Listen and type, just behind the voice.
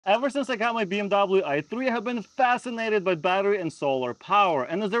Ever since I got my BMW i3, I have been fascinated by battery and solar power,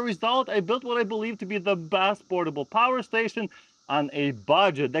 and as a result, I built what I believe to be the best portable power station on a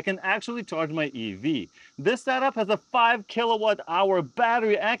budget that can actually charge my EV. This setup has a 5 kilowatt hour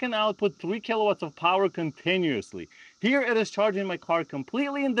battery and can output 3 kilowatts of power continuously. Here it is charging my car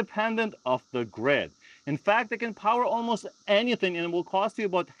completely independent of the grid. In fact, it can power almost anything and it will cost you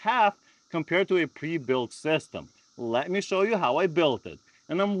about half compared to a pre-built system. Let me show you how I built it.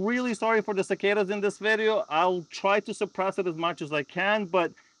 And I'm really sorry for the cicadas in this video. I'll try to suppress it as much as I can,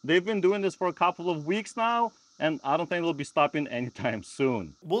 but they've been doing this for a couple of weeks now, and I don't think they'll be stopping anytime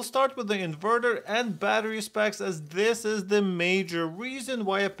soon. We'll start with the inverter and battery specs, as this is the major reason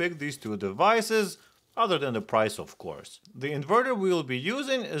why I picked these two devices, other than the price of course. The inverter we will be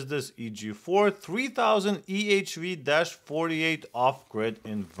using is this EG4 3000 EHV-48 off-grid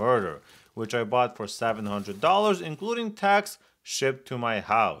inverter, which I bought for $700 including tax, shipped to my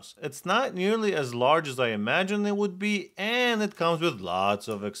house. It's not nearly as large as I imagined it would be, and it comes with lots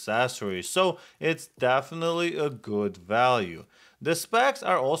of accessories, so it's definitely a good value. The specs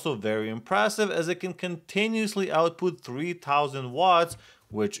are also very impressive, as it can continuously output 3000 watts,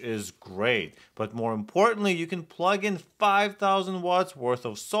 which is great. But more importantly, you can plug in 5000 watts worth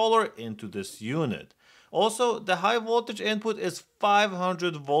of solar into this unit. Also, the high voltage input is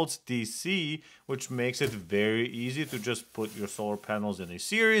 500 volts DC, which makes it very easy to just put your solar panels in a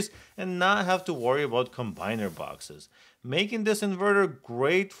series and not have to worry about combiner boxes, making this inverter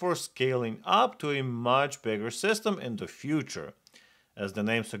great for scaling up to a much bigger system in the future. As the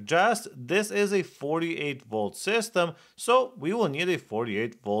name suggests, this is a 48 volt system, so we will need a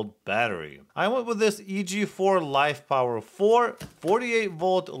 48 volt battery. I went with this EG4 LifePower4 48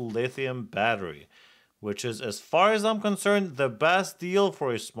 volt lithium battery, which is, as far as I'm concerned, the best deal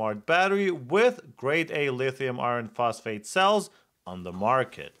for a smart battery with grade A lithium iron phosphate cells on the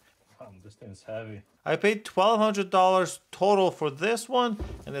market. This thing's heavy. I paid $1,200 total for this one,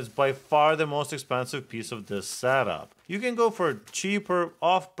 and it's by far the most expensive piece of this setup. You can go for cheaper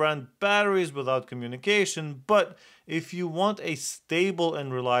off-brand batteries without communication, but if you want a stable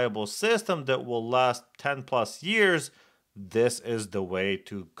and reliable system that will last 10 plus years, this is the way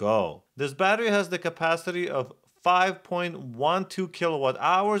to go. This battery has the capacity of 5.12 kilowatt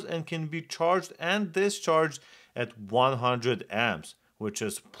hours and can be charged and discharged at 100 amps, which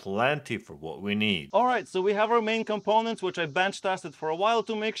is plenty for what we need. Alright, so we have our main components, which I bench tested for a while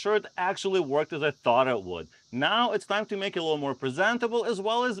to make sure it actually worked as I thought it would. Now it's time to make it a little more presentable, as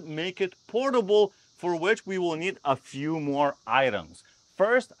well as make it portable, for which we will need a few more items.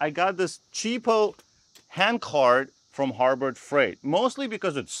 First, I got this cheapo hand cart from Harbor Freight, mostly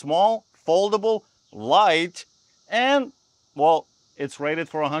because it's small, foldable, light, and, well, it's rated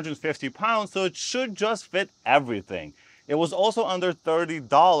for 150 pounds, so it should just fit everything. It was also under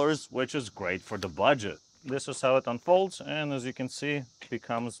 $30, which is great for the budget. This is how it unfolds, and as you can see, it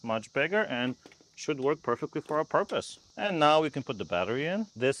becomes much bigger and should work perfectly for our purpose. And now we can put the battery in.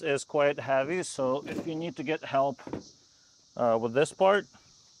 This is quite heavy, so if you need to get help with this part,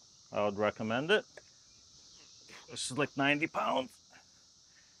 I would recommend it. This is like 90 pounds.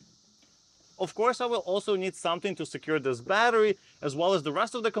 Of course, I will also need something to secure this battery, as well as the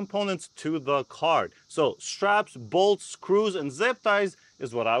rest of the components to the cart. So straps, bolts, screws, and zip ties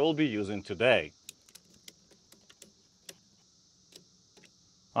is what I will be using today.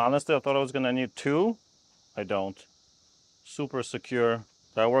 Honestly, I thought I was gonna need two. I don't. Super secure.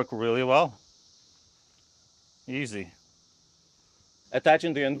 That worked really well. Easy.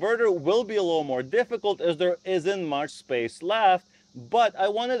 Attaching the inverter will be a little more difficult as there isn't much space left, but I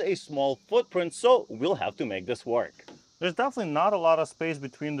wanted a small footprint, so we'll have to make this work. There's definitely not a lot of space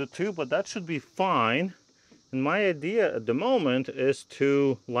between the two, but that should be fine. And my idea at the moment is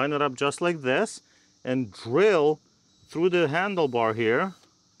to line it up just like this and drill through the handlebar here,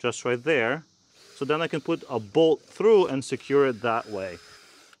 just right there. So then I can put a bolt through and secure it that way.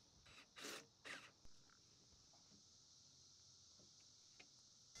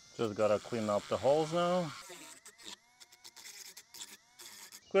 Just gotta clean up the holes now.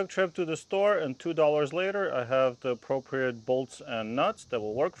 Quick trip to the store, and $2 later I have the appropriate bolts and nuts that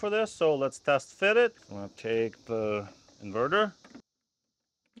will work for this. So let's test fit it. I'm gonna take the inverter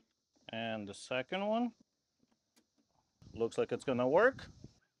and the second one. Looks like it's gonna work.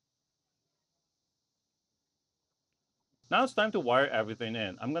 Now it's time to wire everything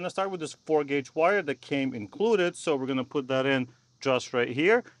in. I'm gonna start with this 4-gauge wire that came included. So we're gonna put that in just right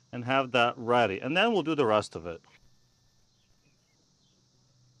here and have that ready. And then we'll do the rest of it.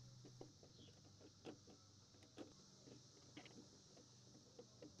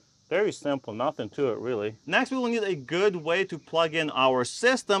 Very simple, nothing to it really. Next, we will need a good way to plug in our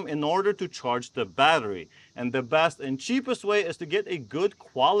system in order to charge the battery. And the best and cheapest way is to get a good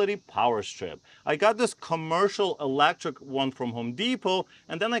quality power strip. I got this commercial electric one from Home Depot,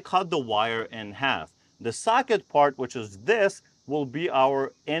 and then I cut the wire in half. The socket part, which is this, will be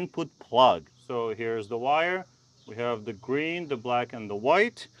our input plug. So here's the wire. We have the green, the black, and the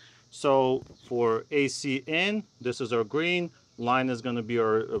white. So for AC in, this is our green. Line is going to be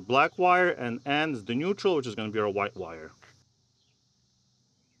our black wire, and N is the neutral, which is going to be our white wire.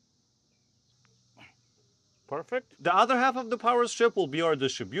 Perfect. The other half of the power strip will be our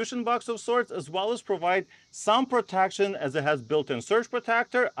distribution box of sorts, as well as provide some protection as it has built-in surge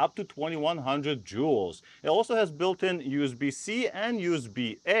protector up to 2100 joules. It also has built-in USB-C and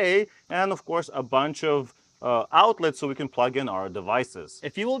USB-A, and of course a bunch of outlets so we can plug in our devices.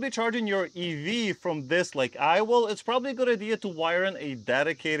 If you will be charging your EV from this like I will, it's probably a good idea to wire in a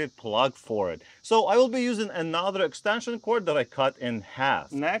dedicated plug for it. So I will be using another extension cord that I cut in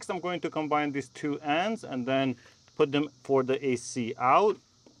half. Next, I'm going to combine these two ends and then put them for the AC out.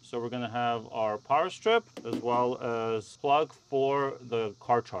 So we're going to have our power strip as well as plug for the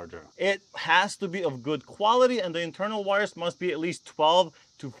car charger. It has to be of good quality, and the internal wires must be at least 12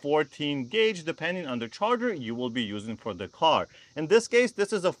 to 14 gauge depending on the charger you will be using for the car. In this case,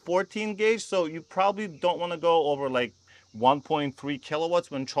 this is a 14 gauge, so you probably don't want to go over like 1.3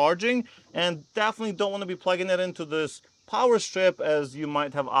 kilowatts when charging, and definitely don't want to be plugging it into this power strip as you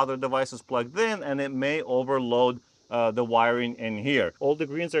might have other devices plugged in and it may overload the wiring in here. All the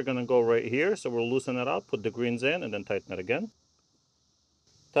greens are going to go right here, so we'll loosen it up, put the greens in, and then tighten it again.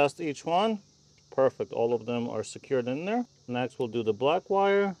 Test each one. Perfect, all of them are secured in there. Next we'll do the black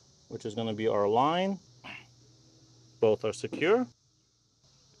wire, which is going to be our line. Both are secure.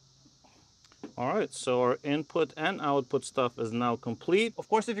 All right, so our input and output stuff is now complete. Of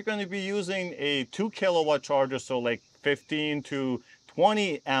course, if you're going to be using a 2 kilowatt charger, so like 15 to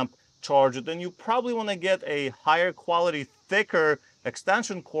 20 amp charger, then you probably want to get a higher quality, thicker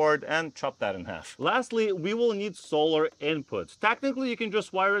extension cord and chop that in half. Lastly, we will need solar inputs. Technically, you can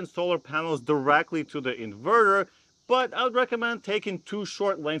just wire in solar panels directly to the inverter, but I would recommend taking 2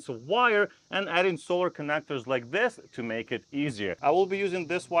 short lengths of wire and adding solar connectors like this to make it easier. I will be using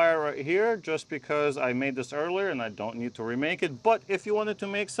this wire right here just because I made this earlier and I don't need to remake it. But if you wanted to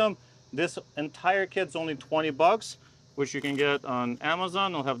make some, this entire kit's only 20 bucks, which you can get on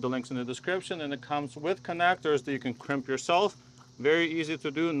Amazon. I'll have the links in the description, and it comes with connectors that you can crimp yourself. Very easy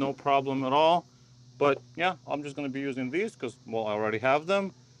to do, no problem at all. But yeah, I'm just going to be using these because, well, I already have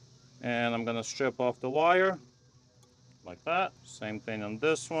them. And I'm going to strip off the wire like that. Same thing on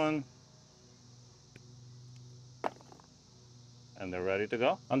this one. And they're ready to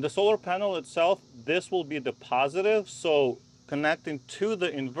go. On the solar panel itself, this will be the positive. So connecting to the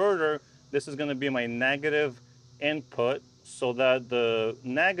inverter, this is going to be my negative input, so that the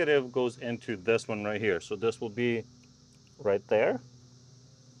negative goes into this one right here. So this will be right there,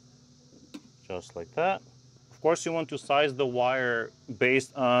 just like that. Of course, you want to size the wire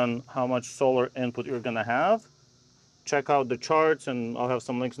based on how much solar input you're going to have. Check out the charts, and I'll have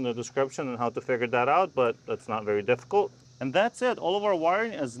some links in the description on how to figure that out, but that's not very difficult. And that's it. All of our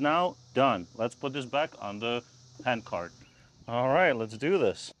wiring is now done. Let's put this back on the hand cart. All right, let's do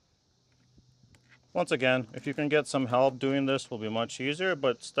this. Once again, if you can get some help doing this, will be much easier,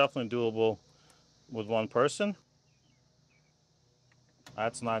 but it's definitely doable with one person.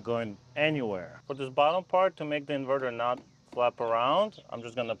 That's not going anywhere. For this bottom part, to make the inverter not flap around, I'm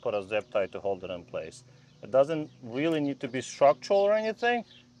just going to put a zip tie to hold it in place. It doesn't really need to be structural or anything.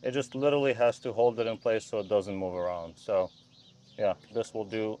 It just literally has to hold it in place so it doesn't move around. So yeah, this will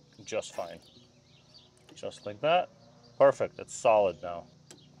do just fine. Just like that. Perfect. It's solid now.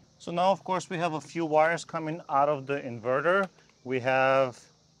 So now, of course, we have a few wires coming out of the inverter. We have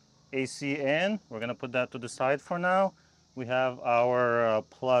AC in. We're going to put that to the side for now. We have our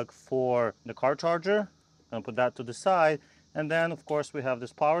plug for the car charger. I'm going to put that to the side. And then, of course, we have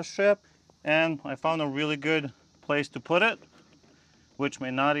this power strip. And I found a really good place to put it, which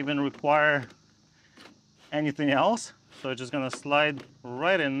may not even require anything else. So it's just going to slide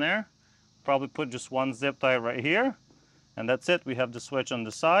right in there. Probably put just one zip tie right here. And that's it. We have the switch on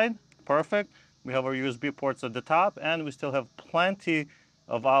the side. Perfect. We have our USB ports at the top, and we still have plenty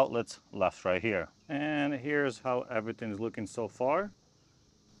of outlets left right here. And here's how everything is looking so far.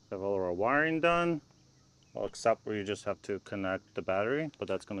 We have all of our wiring done, well, except where you just have to connect the battery, but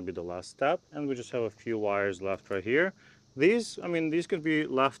that's going to be the last step. And we just have a few wires left right here. These, I mean, these could be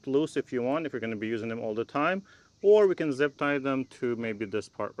left loose if you want, if you're going to be using them all the time, or we can zip tie them to maybe this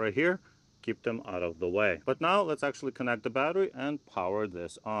part right here. keep them out of the way. But now let's actually connect the battery and power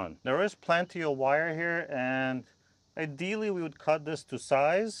this on. There is plenty of wire here, and ideally we would cut this to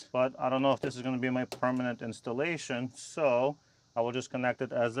size, but I don't know if this is going to be my permanent installation, so I will just connect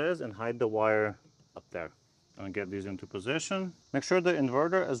it as is and hide the wire up there. And get these into position. Make sure the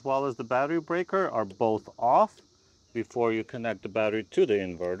inverter as well as the battery breaker are both off before you connect the battery to the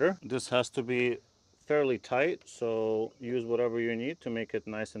inverter. This has to be fairly tight, so use whatever you need to make it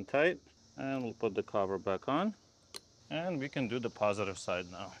nice and tight. And we'll put the cover back on, and we can do the positive side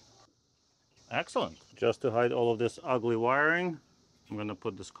now. Excellent. Just to hide all of this ugly wiring, I'm going to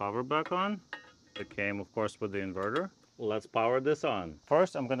put this cover back on. It came, of course, with the inverter. Let's power this on.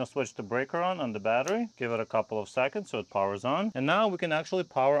 First, I'm going to switch the breaker on the battery. Give it a couple of seconds so it powers on. And now we can actually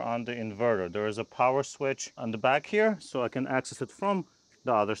power on the inverter. There is a power switch on the back here, so I can access it from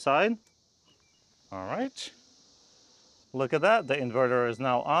the other side. All right. Look at that, the inverter is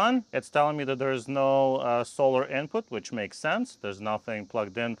now on. It's telling me that there is no solar input, which makes sense. There's nothing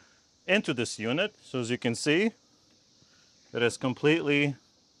plugged in into this unit. So as you can see, it is completely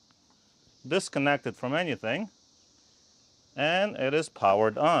disconnected from anything, and it is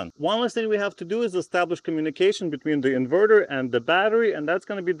powered on. One last thing we have to do is establish communication between the inverter and the battery, and that's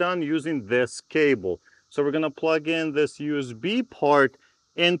going to be done using this cable. So we're going to plug in this USB part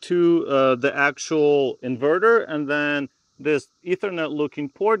into the actual inverter, and then this Ethernet looking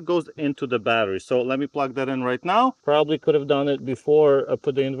port goes into the battery. So let me plug that in right now. Probably could have done it before I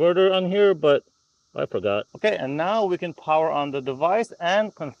put the inverter on here, but I forgot. Okay, and now we can power on the device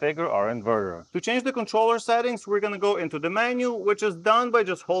and configure our inverter. To change the controller settings, we're going to go into the menu, which is done by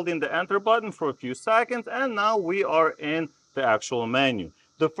just holding the enter button for a few seconds, and now we are in the actual menu.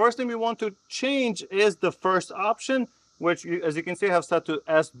 The first thing we want to change is the first option, which, as you can see, I have set to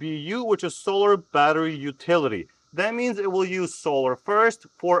SBU, which is Solar Battery Utility. That means it will use solar first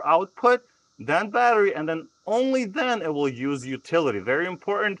for output, then battery, and then only then it will use utility. Very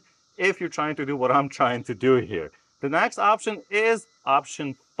important if you're trying to do what I'm trying to do here. The next option is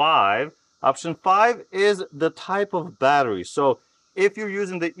option 5. Option 5 is the type of battery. So if you're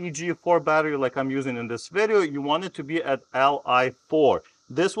using the EG4 battery like I'm using in this video, you want it to be at Li4.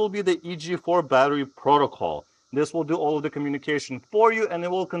 This will be the EG4 battery protocol. This will do all of the communication for you, and it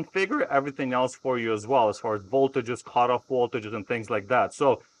will configure everything else for you as well, as far as voltages, cutoff voltages, and things like that.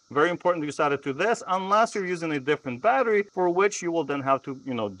 So very important you set it to this, unless you're using a different battery, for which you will then have to,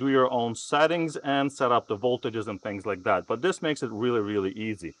 do your own settings and set up the voltages and things like that. But this makes it really, really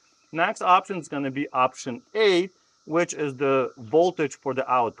easy. Next option is going to be option 8, which is the voltage for the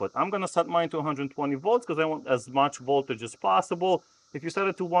output. I'm going to set mine to 120 volts because I want as much voltage as possible. If you set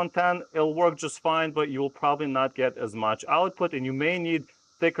it to 110, it'll work just fine, but you will probably not get as much output, and you may need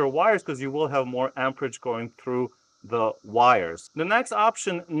thicker wires because you will have more amperage going through the wires. The next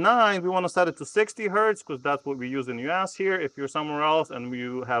option 9, we want to set it to 60 hertz because that's what we use in the US here. If you're somewhere else and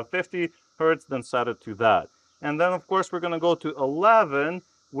you have 50 hertz, then set it to that. And then of course we're going to go to 11,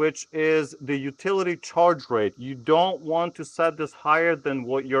 which is the utility charge rate. You don't want to set this higher than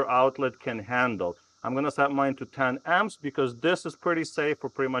what your outlet can handle. I'm going to set mine to 10 amps because this is pretty safe for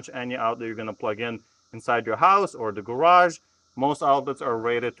pretty much any outlet you're going to plug in inside your house or the garage. Most outlets are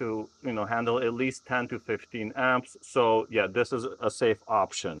rated to, handle at least 10 to 15 amps. So yeah, this is a safe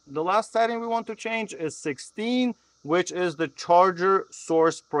option. The last setting we want to change is 16, which is the charger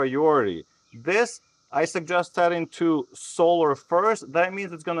source priority. This I suggest setting to solar first. That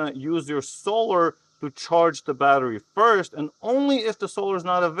means it's going to use your solar to charge the battery first, and only if the solar is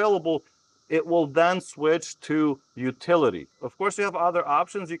not available, it will then switch to utility. Of course, you have other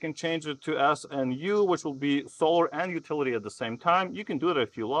options. You can change it to S and U, which will be solar and utility at the same time. You can do it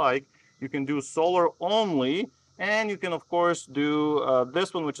if you like. You can do solar only, and you can, of course, do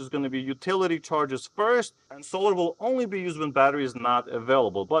this one, which is going to be utility charges first, and solar will only be used when battery is not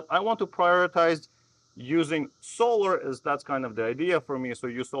available. But I want to prioritize using solar, as that's kind of the idea for me. So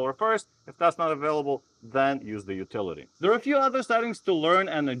use solar first. If that's not available, then use the utility. There are a few other settings to learn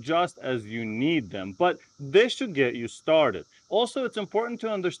and adjust as you need them, but this should get you started. Also, it's important to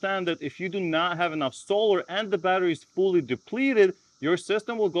understand that if you do not have enough solar and the battery is fully depleted, your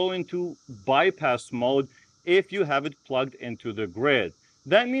system will go into bypass mode if you have it plugged into the grid.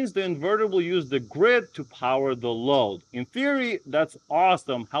 That means the inverter will use the grid to power the load. In theory, that's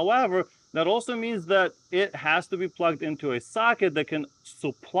awesome. However, that also means that it has to be plugged into a socket that can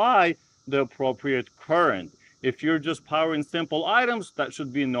supply the appropriate current. If you're just powering simple items, that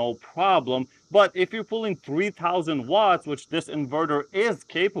should be no problem. But if you're pulling 3000 watts, which this inverter is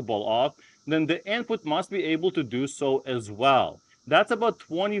capable of, then the input must be able to do so as well. That's about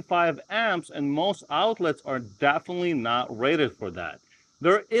 25 amps, and most outlets are definitely not rated for that.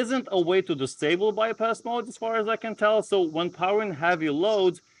 There isn't a way to disable bypass mode as far as I can tell, so when powering heavy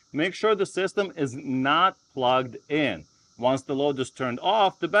loads, make sure the system is not plugged in. Once the load is turned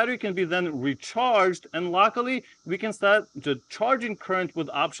off, the battery can be then recharged, and luckily we can set the charging current with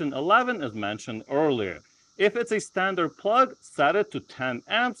option 11 as mentioned earlier. If it's a standard plug, set it to 10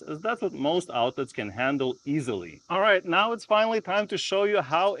 amps as that's what most outlets can handle easily. Alright, now it's finally time to show you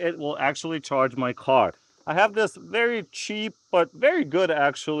how it will actually charge my car. I have this very cheap but very good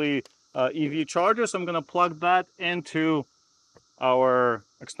actually EV charger, so I'm going to plug that into our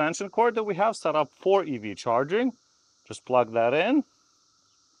extension cord that we have set up for EV charging. Just plug that in.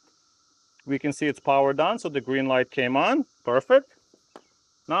 We can see it's powered on, so the green light came on. Perfect.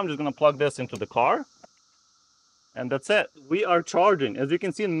 Now I'm just going to plug this into the car. And that's it. We are charging. As you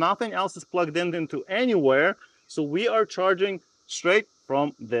can see, nothing else is plugged in into anywhere. So we are charging straight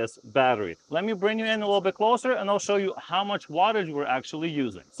from this battery. Let me bring you in a little bit closer and I'll show you how much wattage we're actually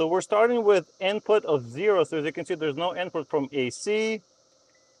using. So we're starting with input of 0. So as you can see, there's no input from AC,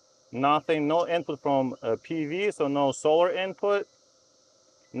 nothing, no input from PV, so no solar input,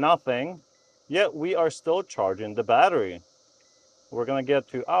 nothing. Yet we are still charging the battery. We're going to get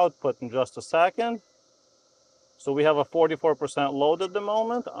to output in just a second. So we have a 44% load at the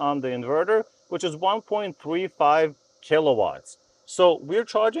moment on the inverter, which is 1.35 kilowatts. So we're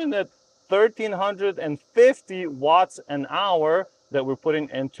charging at 1,350 watts an hour that we're putting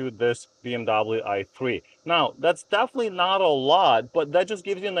into this BMW i3. Now, that's definitely not a lot, but that just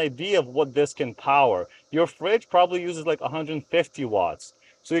gives you an idea of what this can power. Your fridge probably uses like 150 watts.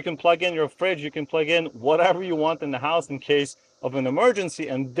 So you can plug in your fridge, you can plug in whatever you want in the house in case of an emergency,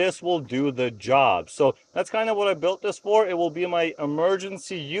 and this will do the job. So that's kind of what I built this for. It will be my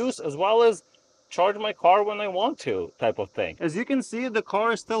emergency use as well as charge my car when I want to type of thing. As you can see, the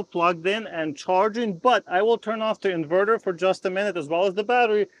car is still plugged in and charging, but I will turn off the inverter for just a minute as well as the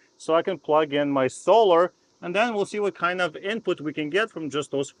battery so I can plug in my solar, and then we'll see what kind of input we can get from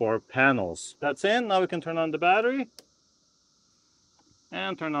just those 4 panels. That's in. Now we can turn on the battery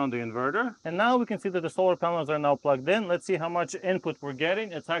and turn on the inverter. And now we can see that the solar panels are now plugged in. Let's see how much input we're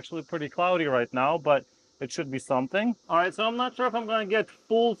getting. It's actually pretty cloudy right now, but it should be something. All right, so I'm not sure if I'm going to get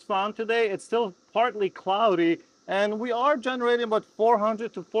full sun today. It's still partly cloudy, and we are generating about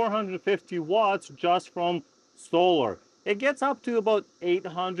 400 to 450 watts just from solar. It gets up to about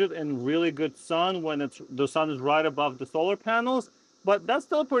 800 in really good sun when the sun is right above the solar panels, but that's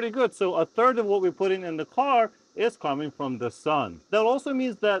still pretty good. So a third of what we're putting in the car is coming from the sun. That also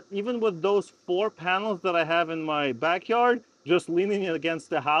means that even with those 4 panels that I have in my backyard, just leaning against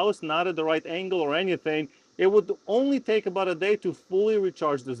the house, not at the right angle or anything, it would only take about a day to fully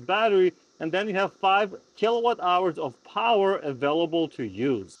recharge this battery, and then you have 5 kilowatt hours of power available to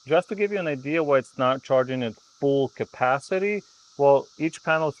use. Just to give you an idea why it's not charging at full capacity, well, each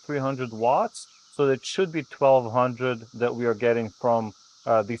panel is 300 watts, so it should be 1200 that we are getting from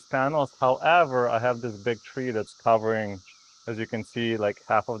these panels. However, I have this big tree that's covering, as you can see, like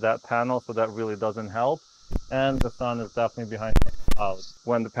half of that panel, so that really doesn't help. And the sun is definitely behind the clouds.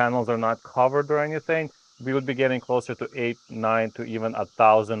 When the panels are not covered or anything, we would be getting closer to 8, 9 to even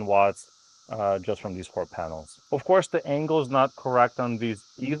 1,000 watts just from these 4 panels. Of course, the angle is not correct on these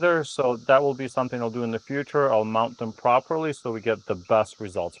either, so that will be something I'll do in the future. I'll mount them properly so we get the best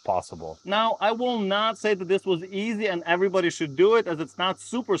results possible. Now, I will not say that this was easy and everybody should do it, as it's not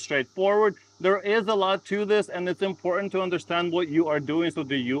super straightforward. There is a lot to this, and it's important to understand what you are doing so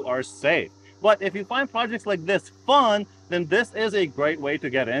that you are safe. But if you find projects like this fun, then this is a great way to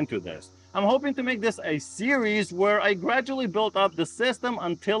get into this. I'm hoping to make this a series where I gradually build up the system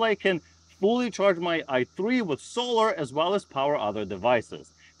until I can fully charge my i3 with solar as well as power other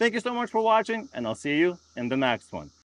devices. Thank you so much for watching, and I'll see you in the next one.